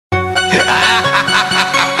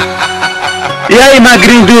E aí,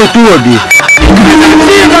 magrinho do YouTube?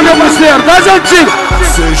 Diga, meu parceiro, das antigas.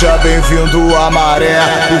 Seja bem-vindo a Maré,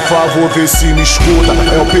 por favor vê se me escuta.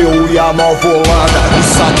 É o PU e a Nova Holanda,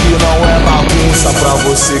 isso aqui não é bagunça. Pra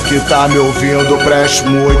você que tá me ouvindo, preste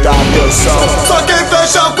muita atenção. Só quem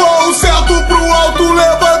fecha com o certo pro alto,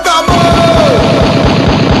 levanta a mão.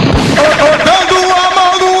 Dando a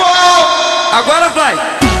mão no alto. Agora vai.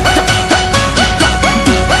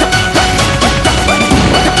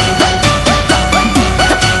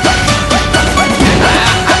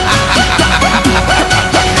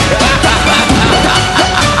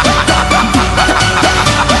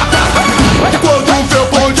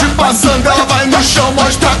 Passando, ela vai no chão,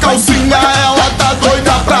 mostra a calcinha, ela tá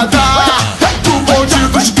doida pra dar. Pro bonde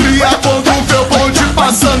dos cria, quando vê o bonde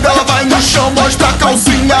passando, ela vai no chão, mostra a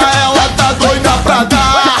calcinha, ela tá doida pra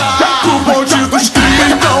dar. Pro bonde dos cria,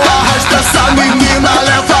 então arrasta essa menina,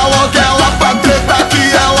 leva logo ela pra treta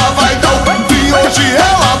que ela vai dar o fim, hoje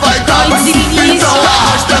ela vai dar. Então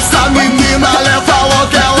arrasta essa menina, leva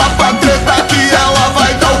logo ela pra treta que ela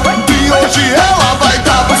vai dar o fim, hoje ela vai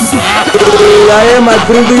dar. E aí,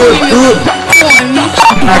 Magrinhodúyoutube?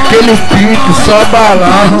 Aquele pique, só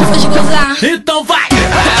balão. Então vai!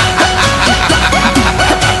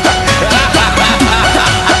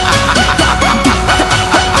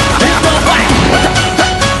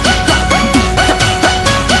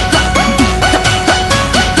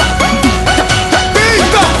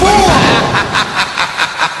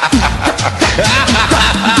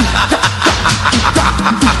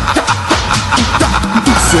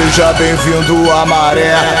 Seja bem-vindo a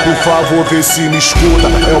Maré, por favor vê se me escuta.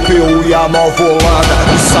 É o PU e a Nova Holanda,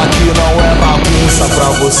 isso aqui não é bagunça. Pra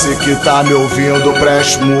você que tá me ouvindo,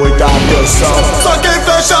 preste muita atenção. Só quem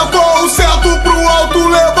fecha com o certo pro alto,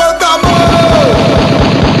 levanta a mão.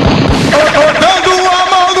 Dando a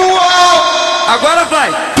mão no alto. Agora vai.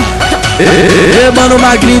 Ê, mano,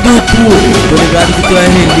 magrinho do YouTube, tô ligado que tu é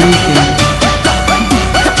relíquia.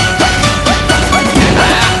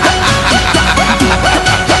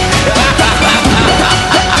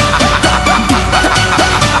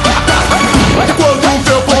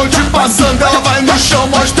 Passando, ela vai no chão,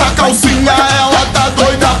 mostra a calcinha, ela tá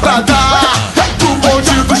doida pra dar. Pro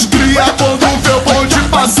bonde dos cria, quando vê o bonde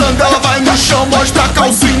passando, ela vai no chão, mostra a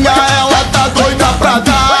calcinha, ela tá doida pra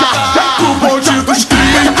dar. Pro bonde dos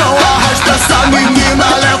cria, então arrasta essa menina,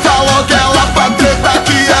 leva logo ela pra treta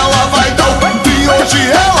que ela vai dar o fim, hoje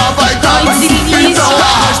ela vai dar. Então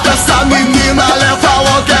arrasta essa menina, leva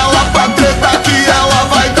logo ela pra treta que ela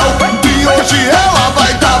vai dar o fim, hoje ela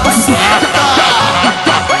vai dar.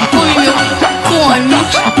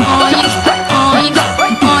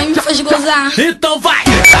 Então vai!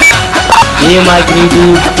 E o magrinho do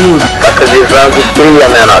YouTube? Essa visão de cria,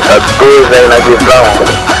 menor, tá dois aí na visão.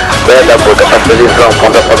 Vem da boca, essa visão,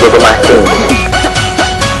 contra a favor do Marquinhos.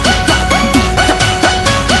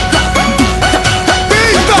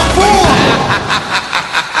 Eita porra!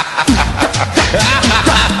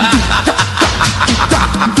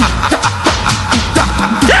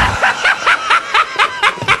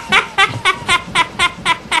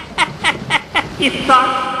 Que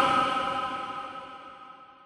saco!